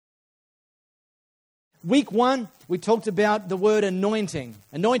Week 1, we talked about the word anointing.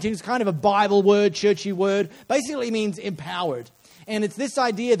 Anointing is kind of a Bible word, churchy word. Basically it means empowered. And it's this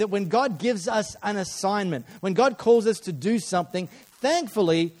idea that when God gives us an assignment, when God calls us to do something,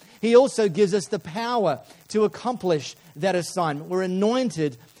 thankfully, He also gives us the power to accomplish that assignment. We're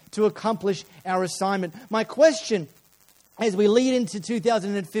anointed to accomplish our assignment. My question as we lead into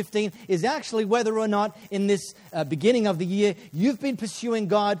 2015 is actually whether or not in this beginning of the year, you've been pursuing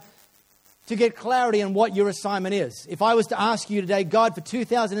God to get clarity on what your assignment is. If I was to ask you today, God, for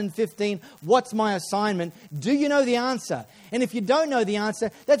 2015, what's my assignment? Do you know the answer? And if you don't know the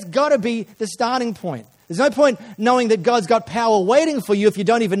answer, that's got to be the starting point. There's no point knowing that God's got power waiting for you if you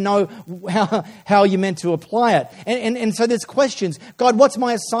don't even know how you're meant to apply it. And so there's questions. God, what's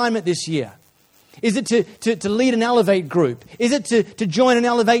my assignment this year? Is it to lead an Elevate group? Is it to join an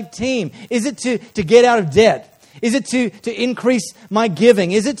Elevate team? Is it to get out of debt? Is it to increase my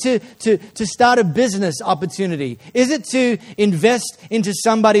giving? Is it to start a business opportunity? Is it to invest into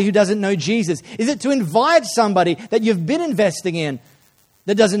somebody who doesn't know Jesus? Is it to invite somebody that you've been investing in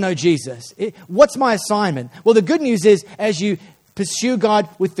that doesn't know Jesus? What's my assignment? Well, the good news is as you pursue God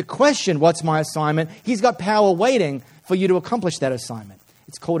with the question, what's my assignment? He's got power waiting for you to accomplish that assignment.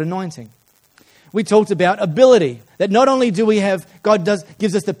 It's called anointing. We talked about ability, that not only do we have,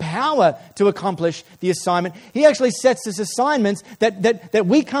 gives us the power to accomplish the assignment, He actually sets us assignments that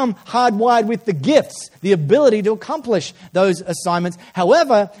we come hardwired with the gifts, the ability to accomplish those assignments.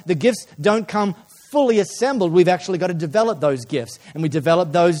 However, the gifts don't come fully assembled. We've actually got to develop those gifts. And we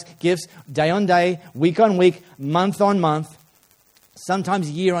develop those gifts day on day, week on week, month on month, sometimes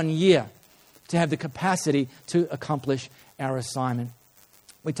year on year, to have the capacity to accomplish our assignment.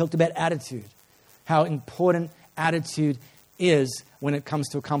 We talked about attitude. How important attitude is when it comes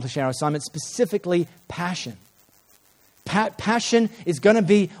to accomplish our assignment, specifically passion. Passion is going to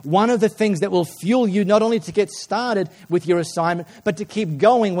be one of the things that will fuel you not only to get started with your assignment, but to keep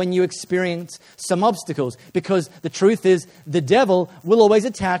going when you experience some obstacles. Because the truth is, the devil will always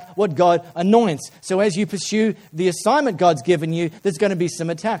attack what God anoints. So as you pursue the assignment God's given you, there's going to be some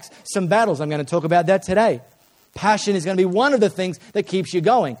attacks, some battles. I'm going to talk about that today. Passion is going to be one of the things that keeps you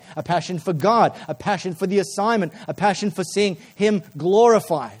going. A passion for God, a passion for the assignment, a passion for seeing Him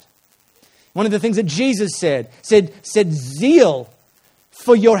glorified. One of the things that Jesus said zeal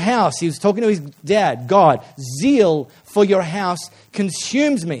for your house. He was talking to His dad, God. Zeal for your house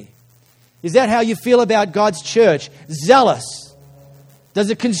consumes me. Is that how you feel about God's church? Zealous. Does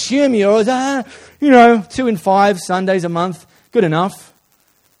it consume you? Or is it, 2 and 5 Sundays a month, good enough?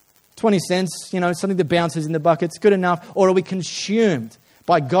 20 cents, something that bounces in the bucket's good enough? Or are we consumed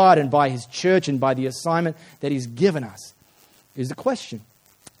by God and by His church and by the assignment that He's given us? Is the question.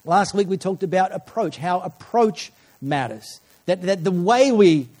 Last week we talked about approach, how approach matters. That the way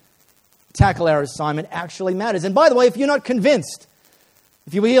we tackle our assignment actually matters. And by the way, if you're not convinced,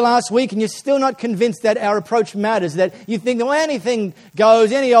 if you were here last week and you're still not convinced that our approach matters, that you think that anything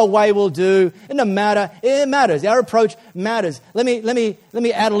goes, any old way will do, it doesn't matter, it matters. Our approach matters. Let me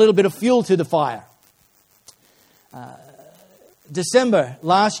add a little bit of fuel to the fire. December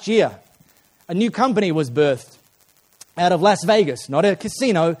last year, a new company was birthed out of Las Vegas, not a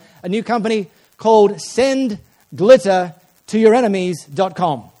casino, a new company called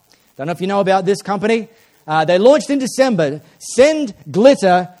SendGlitterToYourEnemies.com. Don't know if you know about this company. They launched in December,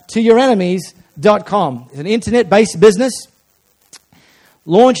 SendGlitterToYourEnemies.com. It's an internet-based business.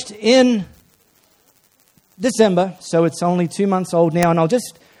 Launched in December, so it's only 2 months old now. And I'll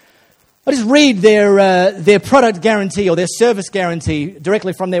just read their product guarantee or their service guarantee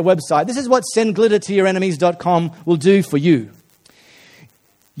directly from their website. This is what SendGlitterToYourEnemies.com will do for you.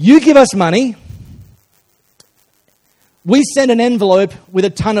 You give us money. We send an envelope with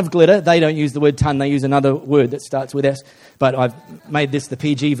a ton of glitter. They don't use the word ton. They use another word that starts with S. But I've made this the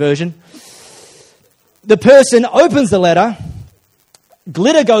PG version. The person opens the letter.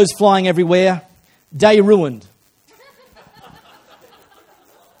 Glitter goes flying everywhere. Day ruined.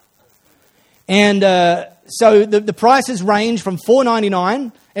 And so the prices range from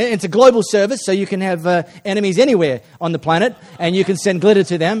 $4.99. It's a global service, so you can have enemies anywhere on the planet, and you can send glitter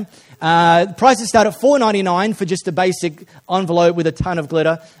to them. Prices start at $4.99 for just a basic envelope with a ton of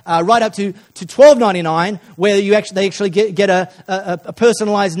glitter, right up to $12.99, where they actually get a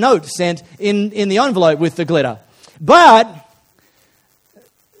personalized note sent in the envelope with the glitter.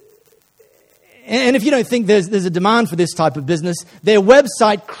 And if you don't think there's a demand for this type of business, their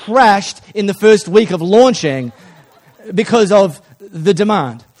website crashed in the first week of launching because of the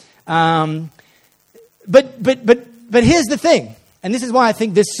demand. But here's the thing, and this is why I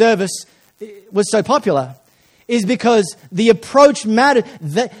think this service was so popular, is because the approach mattered.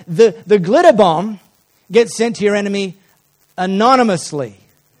 The glitter bomb get sent to your enemy anonymously.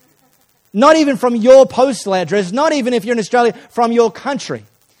 Not even from your postal address, not even if you're in Australia, from your country.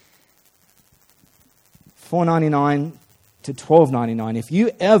 $4.99 to $12.99. If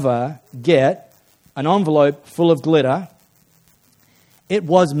you ever get an envelope full of glitter, it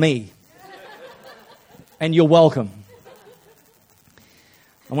was me. And you're welcome.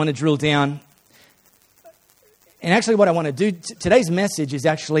 I want to drill down. And actually what I want to do, today's message is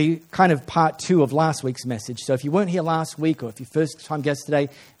actually kind of part 2 of last week's message. So if you weren't here last week, or if you're first time guest today,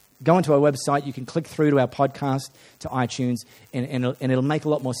 go onto our website. You can click through to our podcast, to iTunes, and it'll make a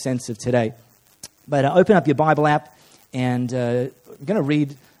lot more sense of today. But open up your Bible app, and I'm going to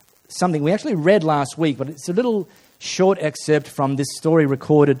read something we actually read last week, but it's a little short excerpt from this story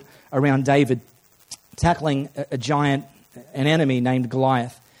recorded around David tackling a giant, an enemy named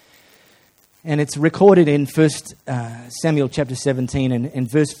Goliath. And it's recorded in 1 Samuel chapter 17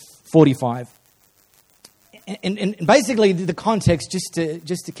 and verse 45. And basically the context, just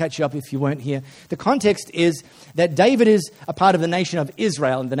to catch you up if you weren't here, the context is that David is a part of the nation of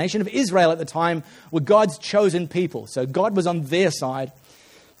Israel. And the nation of Israel at the time were God's chosen people. So God was on their side.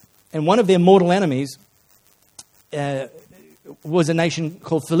 And one of their mortal enemies was a nation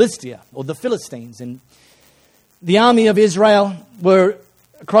called Philistia, or the Philistines. And the army of Israel were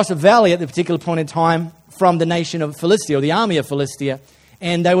across a valley at the particular point in time from the nation of Philistia, or the army of Philistia.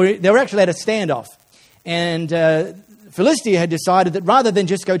 And they were actually at a standoff. And Philistia had decided that rather than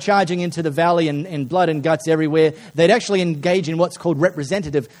just go charging into the valley and blood and guts everywhere, they'd actually engage in what's called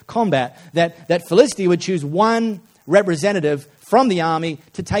representative combat. That Philistia would choose one representative from the army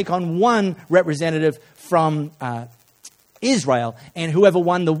to take on one representative from Israel. And whoever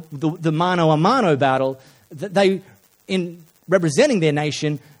won the mano a mano battle, they, in representing their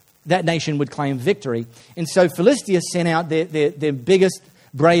nation, that nation would claim victory. And so Philistia sent out their biggest,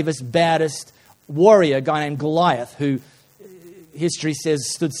 bravest, baddest warrior, a guy named Goliath, who history says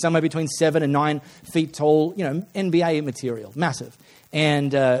stood somewhere between 7 and 9 feet tall, NBA material, massive,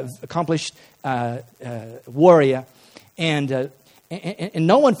 and accomplished warrior. And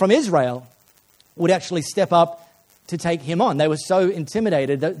no one from Israel would actually step up to take him on. They were so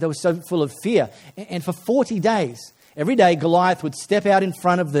intimidated, they were so full of fear. And for 40 days, every day, Goliath would step out in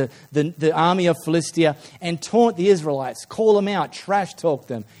front of the army of Philistia and taunt the Israelites, call them out, trash talk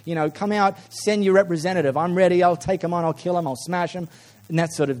them. Come out, send your representative. I'm ready. I'll take them on. I'll kill them. I'll smash them. And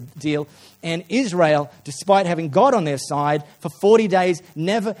that sort of deal. And Israel, despite having God on their side, for 40 days,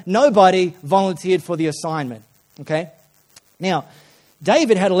 nobody volunteered for the assignment. Okay? Now,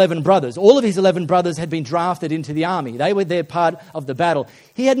 David had 11 brothers. All of his 11 brothers had been drafted into the army. They were there part of the battle.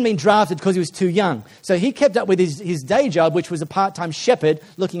 He hadn't been drafted because he was too young. So he kept up with his day job, which was a part-time shepherd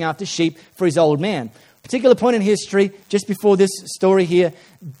looking after sheep for his old man. Particular point in history, just before this story here,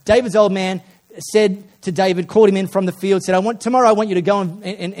 David's old man said to David, called him in from the field, said, tomorrow I want you to go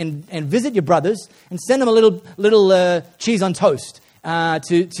and visit your brothers and send them a little cheese on toast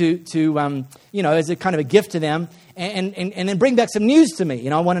to as a kind of a gift to them. And then bring back some news to me.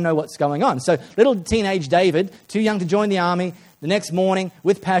 I want to know what's going on. So little teenage David, too young to join the army, the next morning,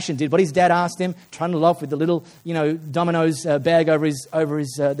 with passion, did what his dad asked him, trundled off with the little, Domino's bag over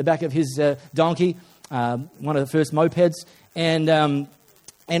the back of his donkey, one of the first mopeds, and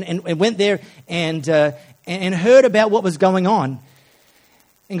went there and heard about what was going on.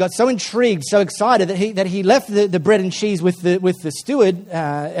 And got so intrigued, so excited that he left the bread and cheese with the steward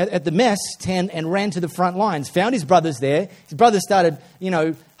at the mess tent and ran to the front lines. Found his brothers there. His brothers started,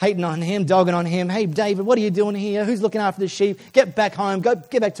 hating on him, dogging on him. Hey, David, what are you doing here? Who's looking after the sheep? Get back home.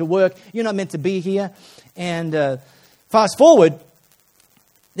 Get back to work. You're not meant to be here. And fast forward,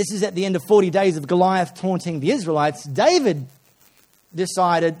 this is at the end of 40 days of Goliath taunting the Israelites. David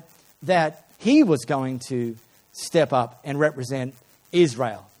decided that he was going to step up and represent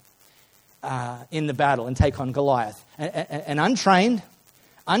Israel in the battle and take on Goliath. An untrained,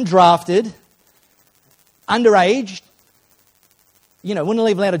 undrafted, underage, wouldn't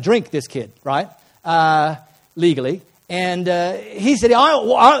even allowed to drink, this kid, right? Legally. And he said,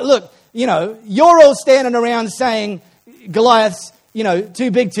 look, you're all standing around saying Goliath's,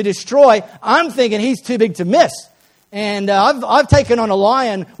 too big to destroy. I'm thinking he's too big to miss. And I've taken on a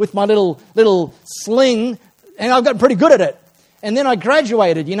lion with my little sling, and I've gotten pretty good at it. And then I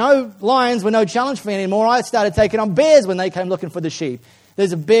graduated. Lions were no challenge for me anymore. I started taking on bears when they came looking for the sheep.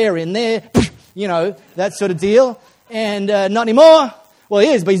 There's a bear in there, that sort of deal. And not anymore. Well, he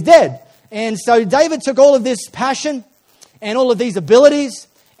is, but he's dead. And so David took all of this passion and all of these abilities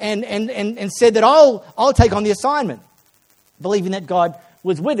and said that I'll take on the assignment, believing that God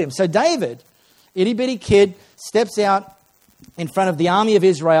was with him. So David, itty-bitty kid, steps out in front of the army of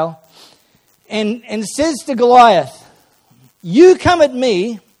Israel. and says to Goliath, "You come at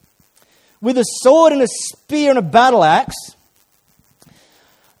me with a sword and a spear and a battle axe.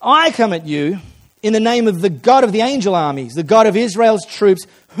 I come at you in the name of the God of the angel armies, the God of Israel's troops,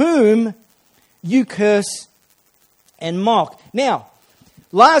 whom you curse and mock." Now,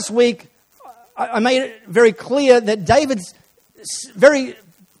 last week, I made it very clear that David's very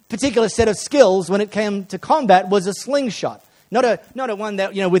particular set of skills when it came to combat was a slingshot. Not a one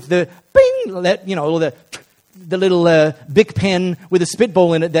that, with the bing, that, or the little Bic pen with a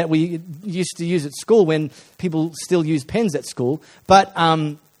spitball in it that we used to use at school when people still use pens at school. But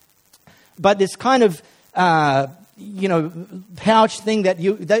this kind of, pouch thing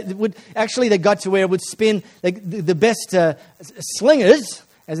they got to where it would spin. The best slingers,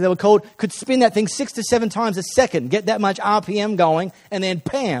 as they were called, could spin that thing 6 to 7 times a second, get that much RPM going, and then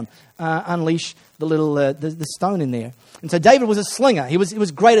bam, unleash the little the stone in there. And so David was a slinger. He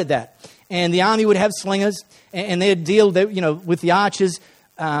was great at that. And the army would have slingers, and they'd deal with the archers.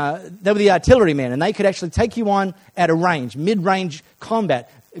 They were the artillery men, and they could actually take you on at a range, mid-range combat.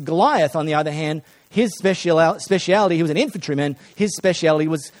 Goliath, on the other hand, his speciality, he was an infantryman. His speciality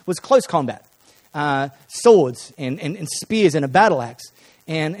was close combat, swords and spears and a battle axe.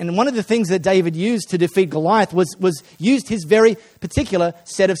 And one of the things that David used to defeat Goliath was used his very particular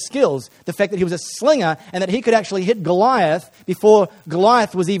set of skills. The fact that he was a slinger and that he could actually hit Goliath before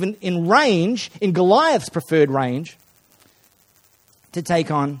Goliath was even in range, in Goliath's preferred range, to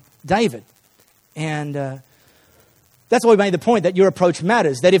take on David. And that's why we made the point that your approach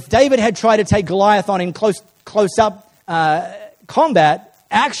matters. That if David had tried to take Goliath on in close-up combat,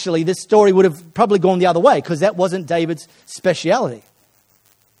 actually this story would have probably gone the other way because that wasn't David's speciality.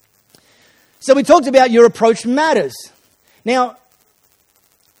 So we talked about your approach matters. Now,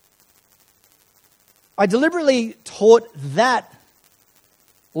 I deliberately taught that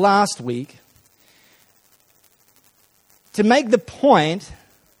last week to make the point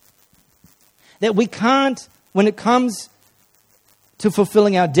that we can't, when it comes to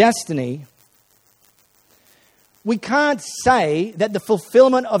fulfilling our destiny, we can't say that the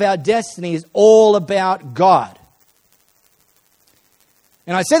fulfillment of our destiny is all about God.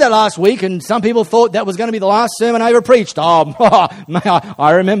 And I said that last week, and some people thought that was going to be the last sermon I ever preached.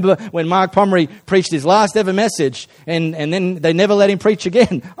 I remember when Mark Pomeroy preached his last ever message, and then they never let him preach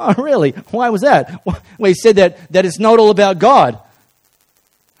again. Oh, really? Why was that? Well, he said that it's not all about God.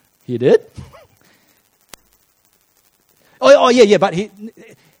 He did?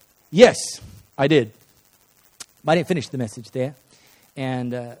 Yes, I did. But I didn't finish the message there.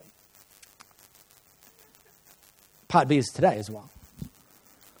 And part B is today as well.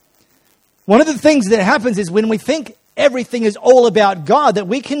 One of the things that happens is when we think everything is all about God, that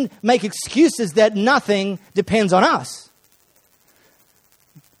we can make excuses that nothing depends on us.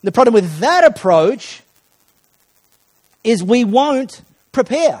 The problem with that approach is we won't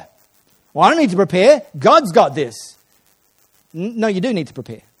prepare. Well, I don't need to prepare. God's got this. No, you do need to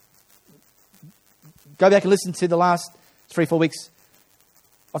prepare. Go back and listen to the last 3-4 weeks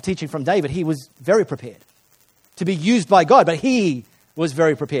of teaching from David. He was very prepared to be used by God, but he was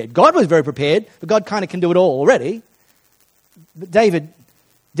very prepared. God was very prepared, but God kind of can do it all already. But David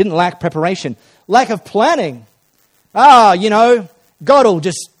didn't lack preparation. Lack of planning. God will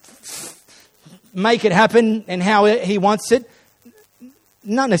just make it happen and how he wants it.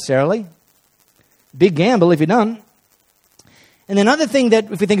 Not necessarily. Big gamble if you don't. And another thing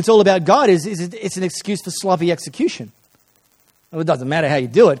that if we think it's all about God is it's an excuse for sloppy execution. Well, it doesn't matter how you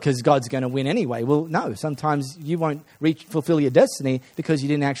do it because God's going to win anyway. Well, no, sometimes you won't fulfill your destiny because you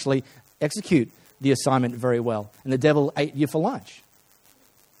didn't actually execute the assignment very well. And the devil ate you for lunch.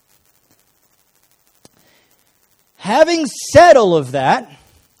 Having said all of that,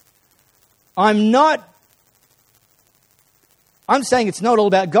 I'm saying it's not all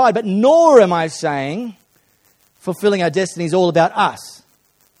about God, but nor am I saying fulfilling our destiny is all about us.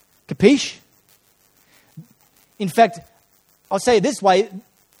 Capiche? In fact, I'll say it this way.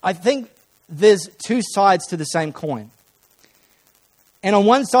 I think there's two sides to the same coin. And on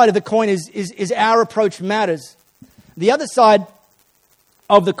one side of the coin is our approach matters. The other side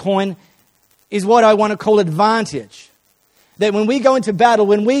of the coin is what I want to call advantage. That when we go into battle,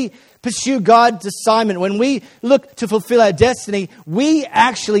 when we pursue God's assignment, when we look to fulfill our destiny, we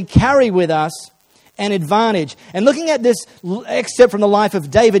actually carry with us an advantage. And looking at this excerpt from the life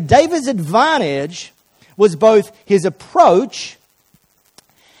of David, David's advantage was both his approach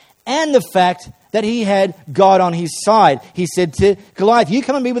and the fact that he had God on his side. He said to Goliath, "You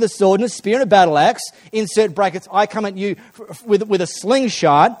come at me with a sword and a spear and a battle axe," insert brackets, "I come at you with a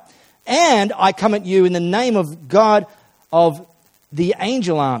slingshot, and I come at you in the name of God of the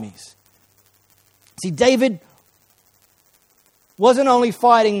angel armies." See, David wasn't only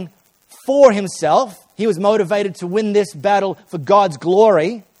fighting for himself, he was motivated to win this battle for God's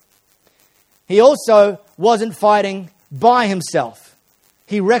glory. He also wasn't fighting by himself.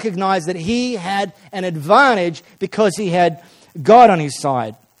 He recognized that he had an advantage because he had God on his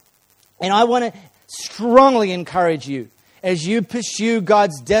side. And I want to strongly encourage you as you pursue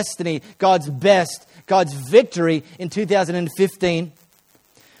God's destiny, God's best, God's victory in 2015.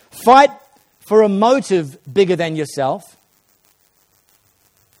 Fight for a motive bigger than yourself.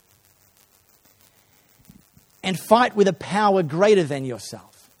 And fight with a power greater than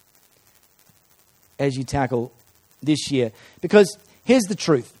yourself as you tackle this year. Because here's the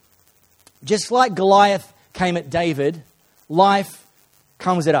truth. Just like Goliath came at David, life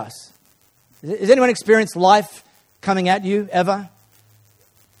comes at us. Has anyone experienced life coming at you ever?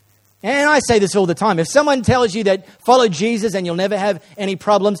 And I say this all the time. If someone tells you that follow Jesus and you'll never have any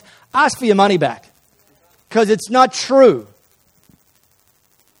problems, ask for your money back. Because it's not true.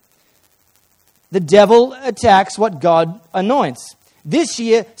 The devil attacks what God anoints. This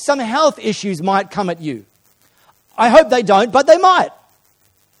year, some health issues might come at you. I hope they don't, but they might.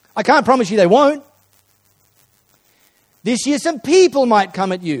 I can't promise you they won't. This year, some people might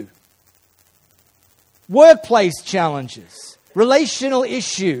come at you. Workplace challenges, relational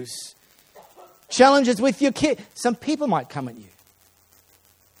issues, challenges with your kid. Some people might come at you.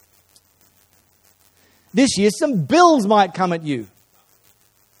 This year, some bills might come at you.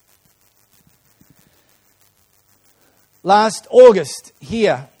 Last August,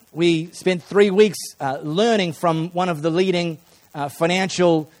 here, we spent 3 weeks learning from one of the leading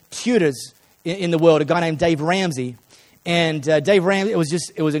financial tutors in the world, a guy named Dave Ramsey. And Dave Ramsey,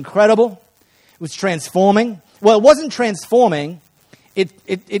 it was incredible. It was transforming. Well, it wasn't transforming. It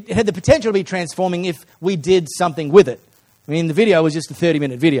had the potential to be transforming if we did something with it. I mean, the video was just a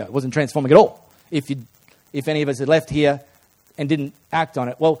 30-minute video. It wasn't transforming at all. If any of us had left here and didn't act on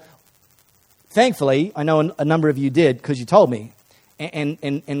it. Well, thankfully, I know a number of you did because you told me.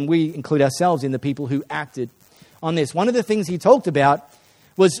 And we include ourselves in the people who acted on this. One of the things he talked about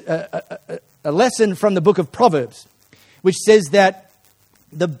was a lesson from the book of Proverbs, which says that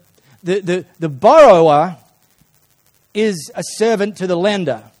the borrower is a servant to the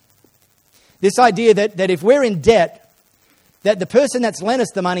lender. This idea that if we're in debt, that the person that's lent us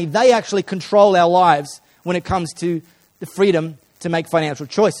the money, they actually control our lives when it comes to the freedom to make financial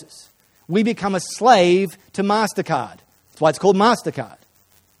choices. We become a slave to MasterCard. That's why it's called MasterCard.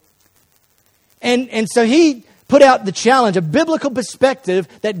 And so he put out the challenge, a biblical perspective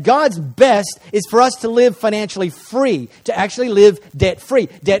that God's best is for us to live financially free, to actually live debt-free.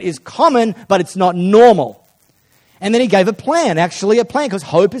 Debt is common, but it's not normal. And then he gave a plan, because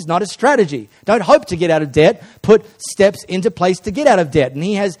hope is not a strategy. Don't hope to get out of debt. Put steps into place to get out of debt. And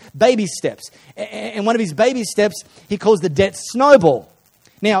he has baby steps. And one of his baby steps he calls the debt snowball.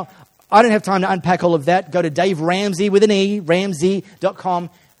 Now, I don't have time to unpack all of that. Go to Dave Ramsey with an E, ramsey.com.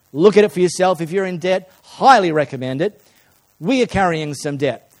 Look at it for yourself. If you're in debt, highly recommend it. We are carrying some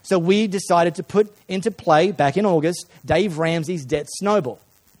debt. So we decided to put into play, back in August, Dave Ramsey's debt snowball.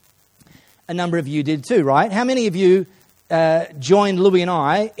 A number of you did too, right? How many of you joined Louis and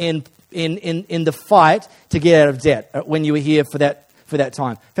I in the fight to get out of debt when you were here for that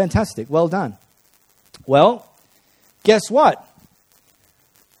time? Fantastic. Well done. Well, guess what?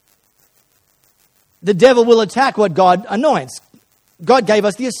 The devil will attack what God anoints. God gave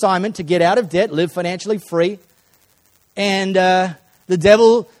us the assignment to get out of debt, live financially free. And the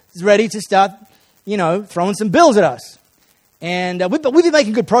devil is ready to start, throwing some bills at us. And we've been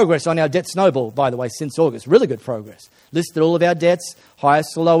making good progress on our debt snowball, by the way, since August. Really good progress. Listed all of our debts,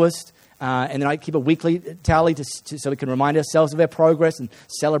 highest to lowest. And then I keep a weekly tally so we can remind ourselves of our progress and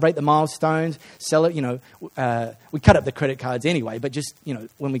celebrate the milestones. We cut up the credit cards anyway, but just,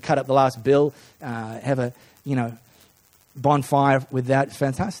 when we cut up the last bill, have a, bonfire with that. It's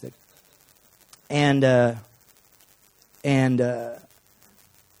fantastic. But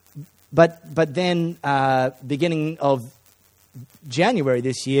then beginning of January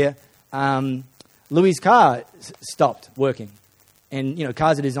this year, Louis' car stopped working. And,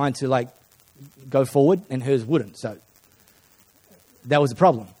 cars are designed to, go forward, and hers wouldn't. So that was a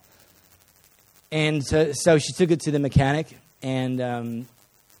problem. And so she took it to the mechanic, and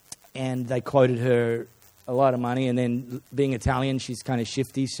they quoted her a lot of money. And then, being Italian, she's kind of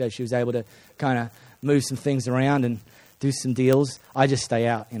shifty, so she was able to kind of move some things around and do some deals. I just stay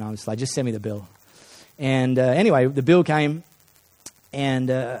out, I'm just like, just send me the bill. And anyway, the bill came, and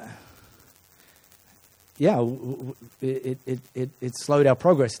it slowed our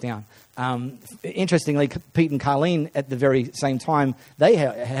progress down. Interestingly, Pete and Carlene, at the very same time, they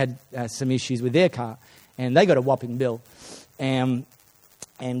had some issues with their car, and they got a whopping bill. And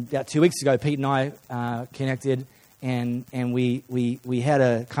about 2 weeks ago, Pete and I connected, and we had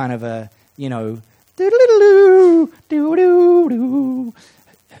a kind of a,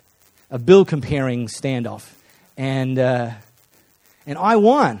 a bill comparing standoff, and I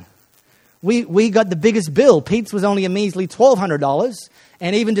won. We got the biggest bill. Pete's was only a measly $1,200,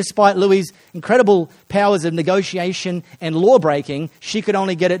 and even despite Louie's incredible powers of negotiation and law breaking, she could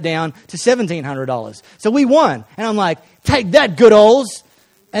only get it down to $1,700. So we won, and I'm like, take that, good olds.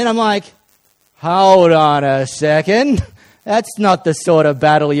 And I'm like, hold on a second. That's not the sort of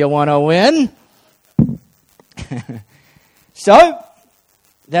battle you want to win. So,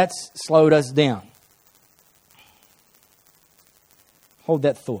 that's slowed us down. Hold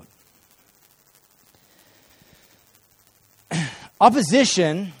that thought.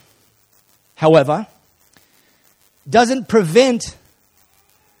 Opposition, however, doesn't prevent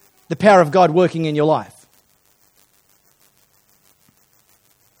the power of God working in your life.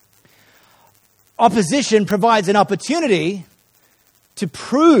 Opposition provides an opportunity to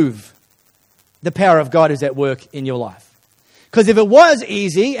prove the power of God is at work in your life. Because if it was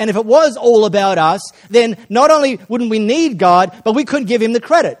easy and if it was all about us, then not only wouldn't we need God, but we couldn't give him the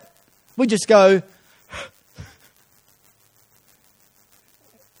credit. We just go,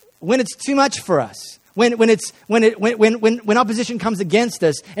 when it's too much for us, when opposition comes against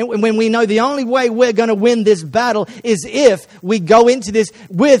us, and when we know the only way we're going to win this battle is if we go into this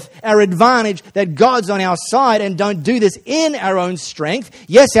with our advantage that God's on our side and don't do this in our own strength.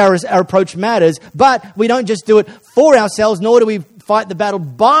 Yes, our approach matters, but we don't just do it for ourselves, nor do we fight the battle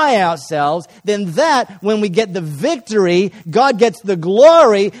by ourselves. Then that, when we get the victory, God gets the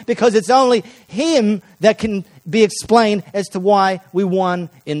glory, because it's only him that can be explained as to why we won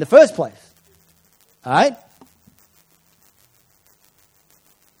in the first place. All right?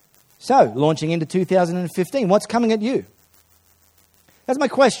 So, launching into 2015, what's coming at you? That's my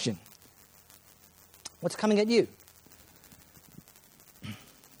question. What's coming at you?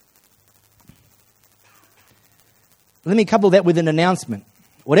 Let me couple that with an announcement.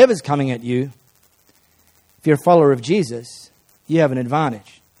 Whatever's coming at you, if you're a follower of Jesus, you have an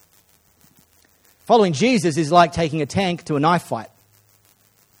advantage. Following Jesus is like taking a tank to a knife fight.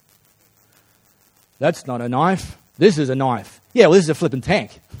 That's not a knife. This is a knife. Yeah, well, this is a flipping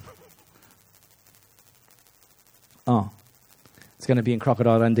tank. Oh, it's going to be in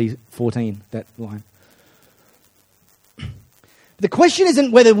Crocodile Dundee 14, that line. The question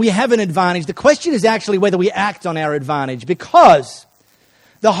isn't whether we have an advantage. The question is actually whether we act on our advantage, because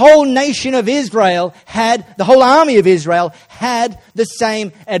the whole nation of Israel the whole army of Israel had the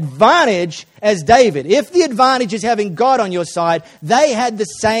same advantage as David. If the advantage is having God on your side, they had the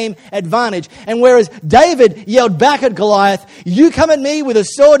same advantage. And whereas David yelled back at Goliath, "You come at me with a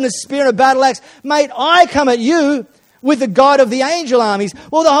sword and a spear and a battle axe, mate, I come at you with the God of the angel armies."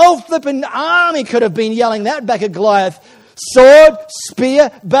 Well, the whole flipping army could have been yelling that back at Goliath. Sword, spear,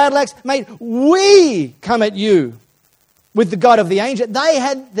 battle axe, mate, we come at you with the God of the angel. They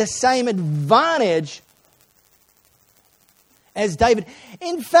had the same advantage as David.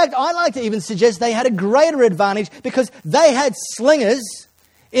 In fact, I like to even suggest they had a greater advantage, because they had slingers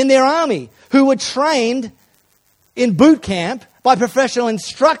in their army who were trained in boot camp by professional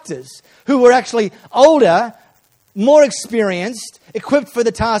instructors who were actually older, more experienced, equipped for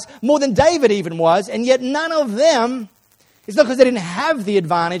the task, more than David even was, and yet none of them, it's not because they didn't have the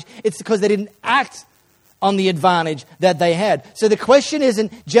advantage, it's because they didn't act on the advantage that they had. So the question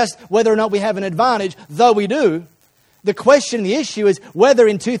isn't just whether or not we have an advantage, though we do. The question, the issue is whether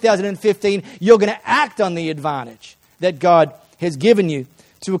in 2015 you're going to act on the advantage that God has given you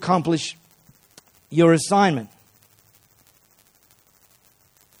to accomplish your assignment.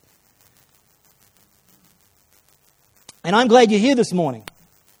 And I'm glad you're here this morning.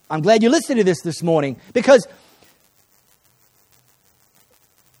 I'm glad you listened to this morning, because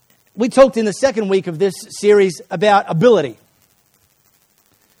we talked in the second week of this series about ability.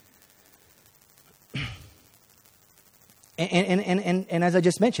 And as I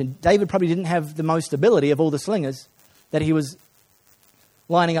just mentioned, David probably didn't have the most ability of all the slingers that he was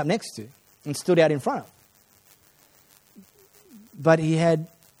lining up next to and stood out in front of. But he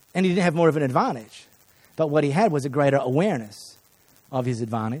didn't have more of an advantage. But what he had was a greater awareness of his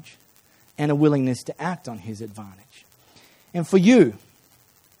advantage and a willingness to act on his advantage. And for you,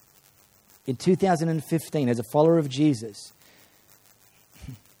 in 2015, as a follower of Jesus,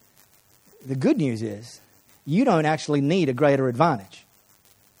 the good news is you don't actually need a greater advantage.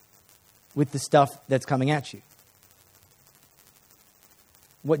 with the stuff that's coming at you.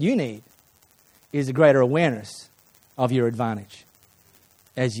 What you need is a greater awareness of your advantage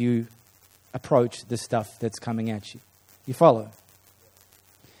as you approach the stuff that's coming at you. You follow?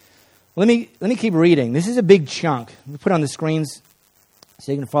 Let me keep reading. This is a big chunk. We'll put it on the screens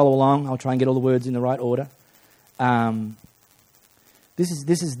so you can follow along. I'll try and get all the words in the right order. This is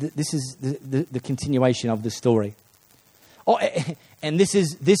the continuation of the story. Oh, and this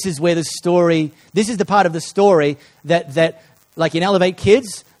is where the story. This is the part of the story that like in Elevate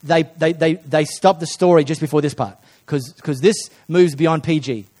Kids, they stop the story just before this part because this moves beyond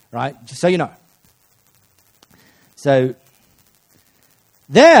PG, right? Just so you know. So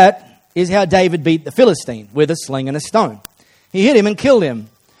that is how David beat the Philistine, with a sling and a stone. He hit him and killed him.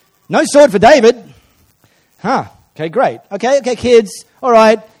 No sword for David. Okay, great. Okay, kids. All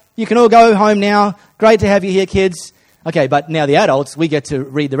right, you can all go home now. Great to have you here, kids. Okay, but now the adults, we get to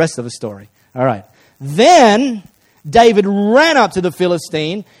read the rest of the story. All right. Then David ran up to the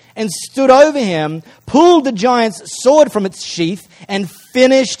Philistine and stood over him, pulled the giant's sword from its sheath, and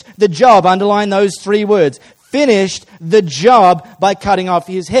finished the job. Underline those 3 words. Finished the job by cutting off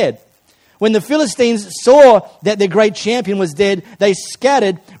his head. When the Philistines saw that their great champion was dead, they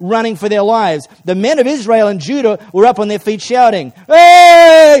scattered, running for their lives. The men of Israel and Judah were up on their feet shouting,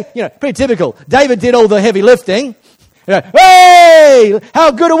 "Hey!" Pretty typical. David did all the heavy lifting. "Hey!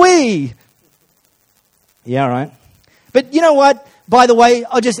 How good are we?" Yeah, right. But you know what? By the way,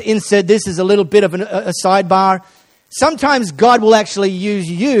 I'll just insert this as a little bit of a sidebar. Sometimes God will actually use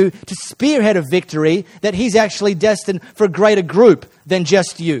you to spearhead a victory that He's actually destined for a greater group than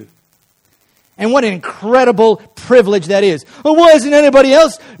just you. And what an incredible privilege that is. Oh, why isn't anybody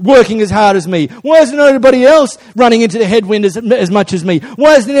else working as hard as me? Why isn't anybody else running into the headwind as much as me?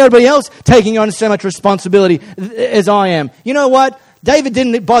 Why isn't anybody else taking on so much responsibility as I am? You know what? David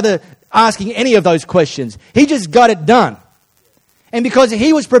didn't bother asking any of those questions. He just got it done. And because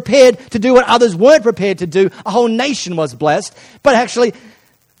he was prepared to do what others weren't prepared to do, a whole nation was blessed. But actually, do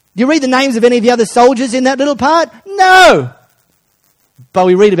you read the names of any of the other soldiers in that little part? No. But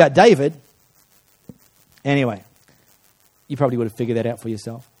we read about David. Anyway, you probably would have figured that out for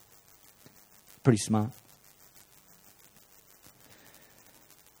yourself. Pretty smart.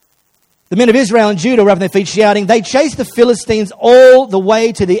 The men of Israel and Judah were up on their feet shouting. They chased the Philistines all the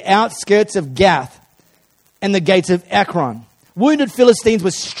way to the outskirts of Gath and the gates of Ekron. Wounded Philistines were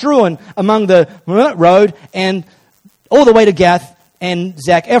strewn among the road and all the way to Gath and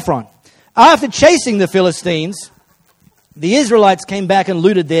Zach Ephron. After chasing the Philistines, the Israelites came back and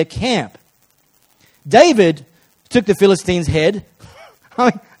looted their camp. David took the Philistine's head.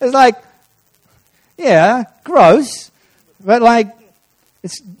 I mean, it's like, yeah, gross. But like,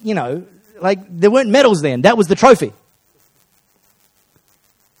 it's, like there weren't medals then. That was the trophy.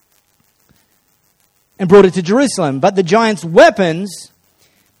 And brought it to Jerusalem. But the giant's weapons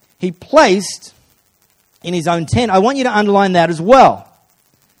he placed in his own tent. I want you to underline that as well.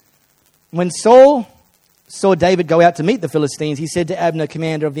 When Saul saw David go out to meet the Philistines, he said to Abner,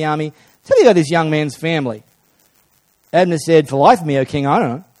 commander of the army, "Tell me about this young man's family." Abner said, "For life of me, O king, I don't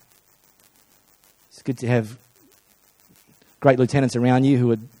know." It's good to have great lieutenants around you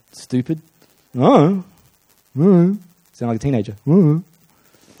who are stupid. Oh. Sound like a teenager. Oh.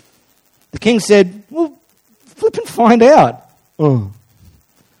 The king said, "Well, flip and find out." Oh.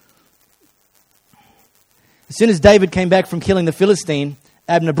 As soon as David came back from killing the Philistine,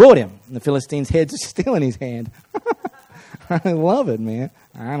 Abner brought him, and the Philistine's head's still in his hand. I love it, man.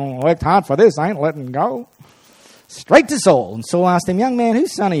 I worked hard for this. I ain't letting go. Straight to Saul. And Saul asked him, "Young man,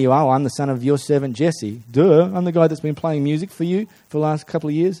 whose son are you?" "Oh, I'm the son of your servant Jesse." "Duh, I'm the guy that's been playing music for you for the last couple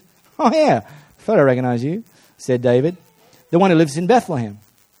of years." "Oh, yeah, thought I recognized you," said David. "The one who lives in Bethlehem."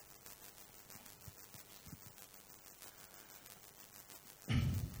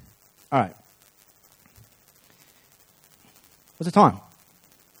 All right. What's the time?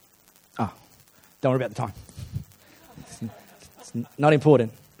 Oh, don't worry about the time. It's not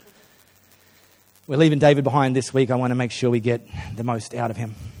important. We're leaving David behind this week. I want to make sure we get the most out of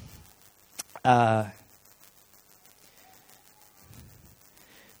him.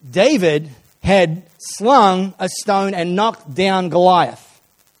 David had slung a stone and knocked down Goliath.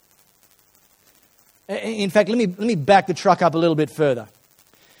 In fact, let me back the truck up a little bit further.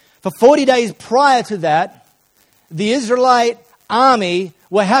 For 40 days prior to that, the Israelite army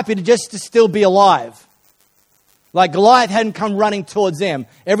were happy to still be alive. Like Goliath hadn't come running towards them.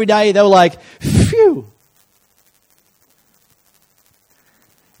 Every day they were like, phew.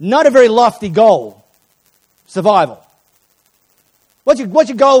 Not a very lofty goal. Survival. What's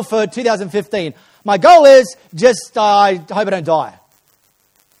your goal for 2015? My goal is just, I hope I don't die.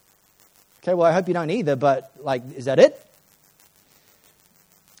 Okay, well, I hope you don't either, but is that it?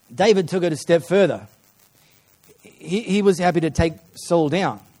 David took it a step further. He was happy to take Saul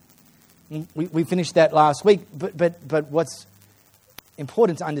down. We finished that last week, but what's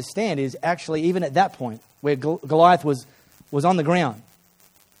important to understand is actually even at that point where Goliath was on the ground,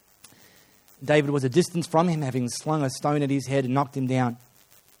 David was a distance from him, having slung a stone at his head and knocked him down.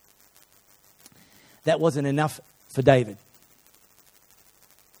 That wasn't enough for David.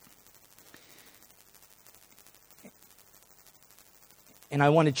 And I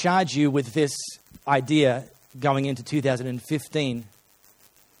want to charge you with this idea going into 2015.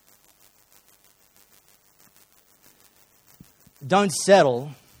 Don't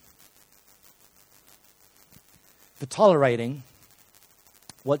settle for tolerating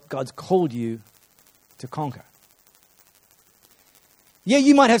what God's called you to conquer. Yeah,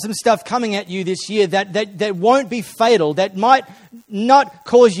 you might have some stuff coming at you this year that won't be fatal, that might not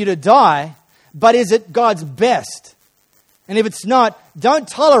cause you to die, but is it God's best? And if it's not, don't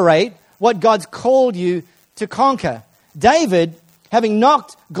tolerate what God's called you to conquer. David, having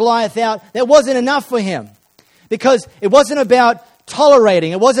knocked Goliath out, that wasn't enough for him. Because it wasn't about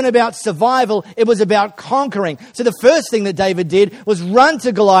tolerating, it wasn't about survival, it was about conquering. So the first thing that David did was run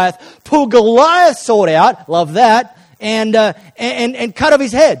to Goliath, pull Goliath's sword out, love that, and cut off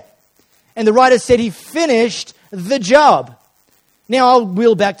his head. And the writer said he finished the job. Now I'll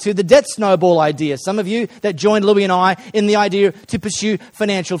wheel back to the debt snowball idea. Some of you that joined Louis and I in the idea to pursue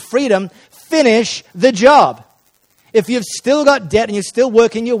financial freedom, finish the job. If you've still got debt and you're still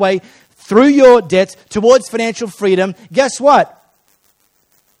working your way through your debts towards financial freedom, guess what?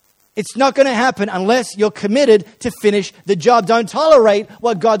 It's not going to happen unless you're committed to finish the job. Don't tolerate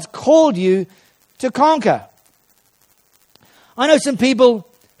what God's called you to conquer. I know some people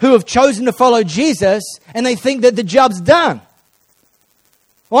who have chosen to follow Jesus and they think that the job's done.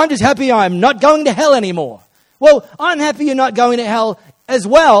 Well, I'm just happy I'm not going to hell anymore. Well, I'm happy you're not going to hell as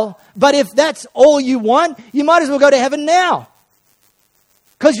well, but if that's all you want, you might as well go to heaven now.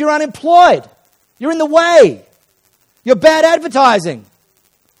 Because you're unemployed. You're in the way. You're bad advertising.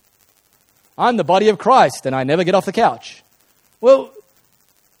 I'm the body of Christ and I never get off the couch. Well,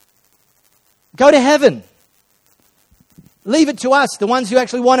 go to heaven. Leave it to us, the ones who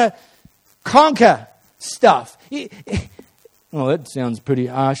actually want to conquer stuff. Well, that sounds pretty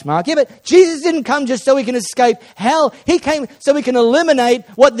harsh, Mark. Yeah, but Jesus didn't come just so we can escape hell. He came so we can eliminate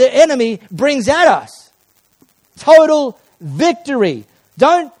what the enemy brings at us. Total victory.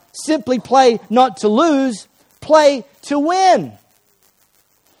 Don't simply play not to lose, play to win.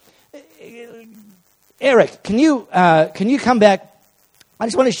 Eric, can you come back? I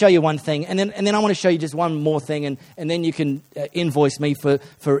just want to show you one thing, and then I want to show you just one more thing, and then you can invoice me for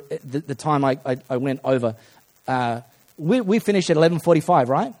the time I went over. We finished at 11:45,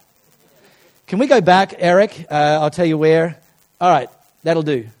 right? Can we go back, Eric? I'll tell you where. All right, that'll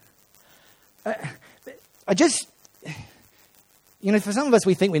do. For some of us,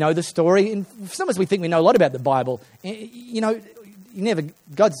 we think we know the story, and for some of us, we think we know a lot about the Bible.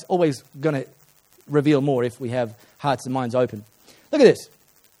 God's always going to reveal more if we have hearts and minds open. Look at this.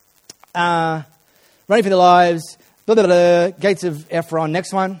 Running for their lives. Blah, blah, blah, Gates of Ephron.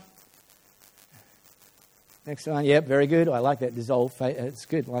 Next one. Next one. Yep, very good. I like that dissolve. It's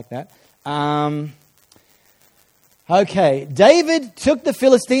good. I like that. Okay. David took the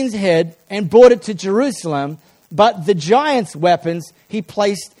Philistines' head and brought it to Jerusalem, but the giant's weapons he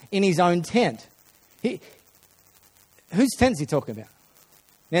placed in his own tent. Whose tent is he talking about?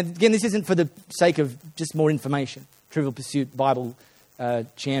 Now, again, this isn't for the sake of just more information. Trivial Pursuit Bible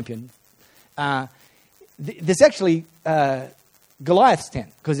champion. There's actually Goliath's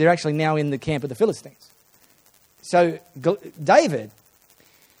tent, because they're actually now in the camp of the Philistines. So David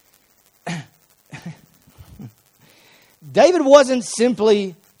wasn't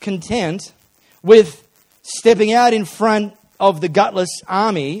simply content with stepping out in front of the gutless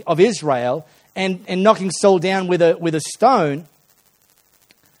army of Israel and knocking Saul down with a stone.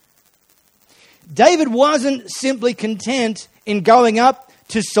 David wasn't simply content in going up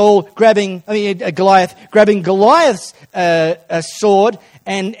to Saul, grabbing Goliath's sword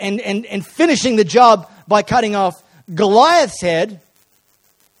and finishing the job by cutting off Goliath's head.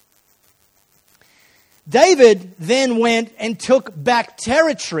 David then went and took back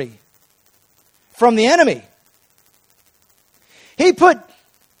territory from the enemy. He put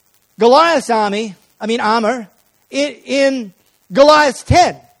Goliath's armor in Goliath's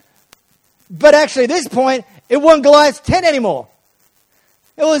tent. But actually at this point, it wasn't Goliath's tent anymore.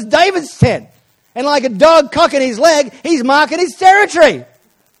 It was David's tent. And like a dog cocking his leg, he's marking his territory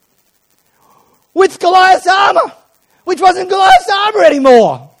with Goliath's armor, which wasn't Goliath's armor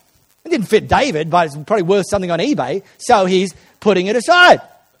anymore. It didn't fit David, but it's probably worth something on eBay, so he's putting it aside.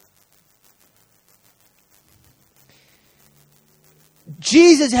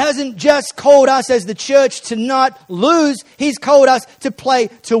 Jesus hasn't just called us as the church to not lose. He's called us to play,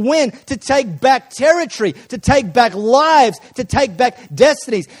 to win, to take back territory, to take back lives, to take back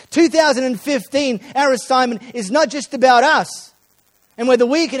destinies. 2015, our assignment is not just about us and whether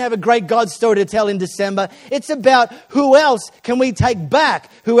we can have a great God story to tell in December. It's about who else can we take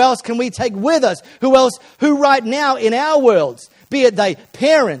back? Who else can we take with us? Who right now in our worlds, be it they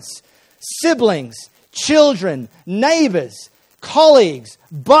parents, siblings, children, neighbors, colleagues,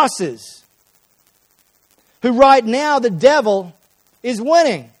 bosses, who right now the devil is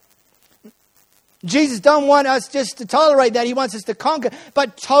winning. Jesus don't want us just to tolerate that. He wants us to conquer,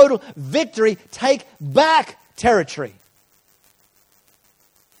 but total victory, take back territory.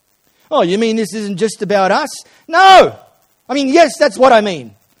 Oh, you mean this isn't just about us? No. I mean, yes, that's what I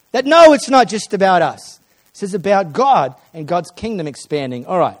mean. No, it's not just about us. This is about God and God's kingdom expanding.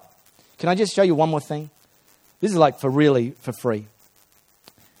 All right. Can I just show you one more thing? This is like for free.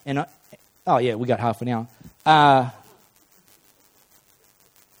 And we got half an hour.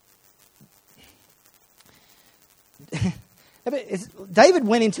 David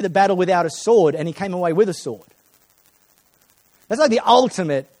went into the battle without a sword and he came away with a sword. That's like the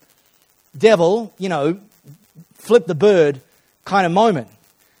ultimate devil, flip the bird kind of moment.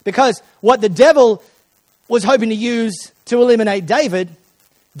 Because what the devil was hoping to use to eliminate David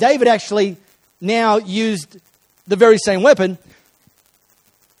actually now used the very same weapon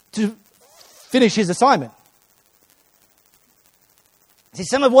to finish his assignment. See,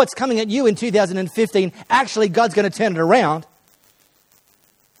 some of what's coming at you in 2015, actually God's going to turn it around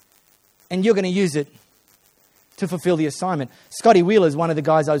and you're going to use it to fulfill the assignment. Scotty Wheeler is one of the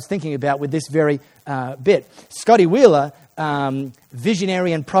guys I was thinking about with this very bit. Scotty Wheeler,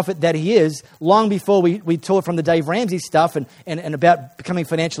 visionary and prophet that he is, long before we taught from the Dave Ramsey stuff and about becoming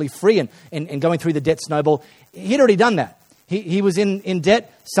financially free and going through the debt snowball, he'd already done that. He was in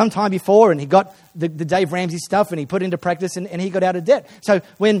debt some time before and he got the Dave Ramsey stuff and he put it into practice and he got out of debt. So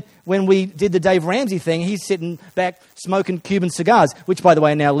when we did the Dave Ramsey thing, he's sitting back smoking Cuban cigars, which by the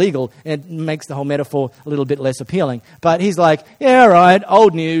way are now legal, and it makes the whole metaphor a little bit less appealing. But he's like, yeah, all right,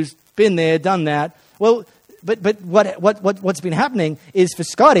 old news, been there, done that. Well, but what's been happening is for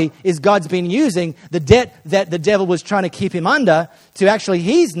Scotty is God's been using the debt that the devil was trying to keep him under to actually,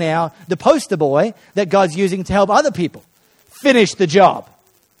 he's now the poster boy that God's using to help other people finish the job.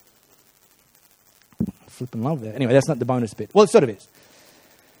 Flipping love that. Anyway, that's not the bonus bit. Well, it sort of is.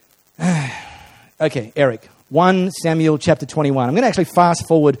 Okay, Eric. 1 Samuel chapter 21. I'm going to actually fast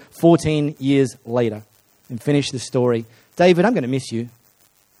forward 14 years later and finish the story. David, I'm going to miss you.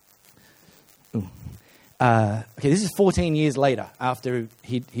 Okay, this is 14 years later after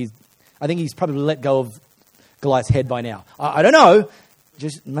I think he's probably let go of Goliath's head by now. I don't know,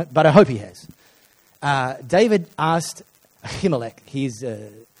 but I hope he has. David asked Ahimelech, he's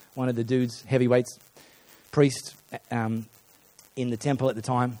one of the dudes, heavyweights, priest in the temple at the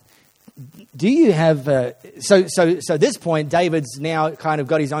time. Do you have... So at this point, David's now kind of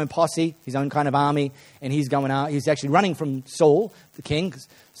got his own posse, his own kind of army, and he's going out. He's actually running from Saul, the king, because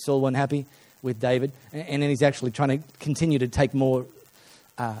Saul wasn't happy with David. And then he's actually trying to continue to take more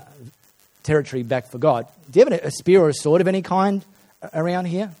territory back for God. Do you have a spear or a sword of any kind around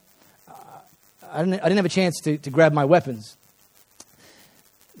here? I didn't have a chance to grab my weapons.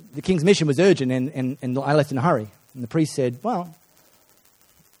 The king's mission was urgent, and I left in a hurry. And the priest said, well,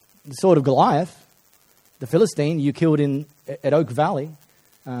 the sword of Goliath, the Philistine you killed at Oak Valley,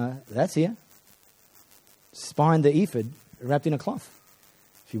 that's here. It's behind the ephod, wrapped in a cloth.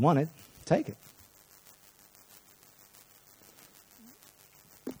 If you want it, take it.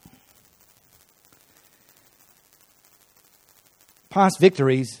 Past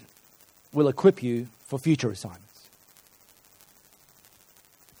victories will equip you for future assignments.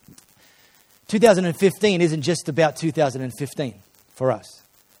 2015 isn't just about 2015 for us.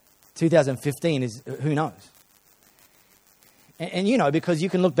 2015 is, who knows? And you know, because you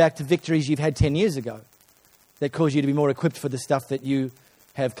can look back to victories you've had 10 years ago that cause you to be more equipped for the stuff that you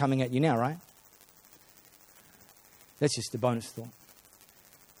have coming at you now, right? That's just a bonus thought.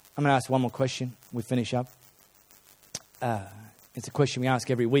 I'm going to ask one more question. We finish up. It's a question we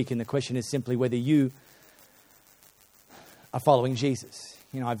ask every week, and the question is simply whether you are following Jesus.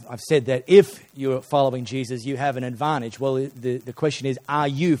 You know, I've said that if you're following Jesus, you have an advantage. Well, the question is, are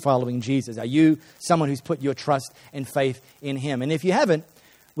you following Jesus? Are you someone who's put your trust and faith in him? And if you haven't,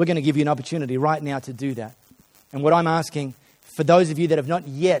 we're going to give you an opportunity right now to do that. And what I'm asking, for those of you that have not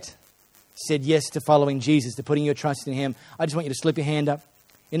yet said yes to following Jesus, to putting your trust in him, I just want you to slip your hand up.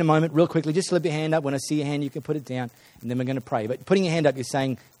 in a moment, real quickly, just slip your hand up. When I see your hand, you can put it down, and then we're going to pray. But putting your hand up, you're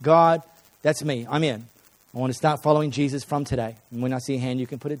saying, God, that's me. I'm in. I want to start following Jesus from today. And when I see a hand, you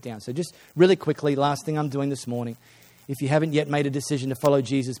can put it down. So just really quickly, last thing I'm doing this morning, if you haven't yet made a decision to follow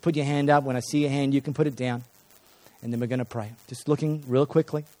Jesus, put your hand up. When I see your hand, you can put it down. And then we're going to pray. Just looking real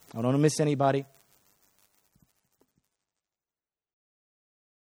quickly. I don't want to miss anybody.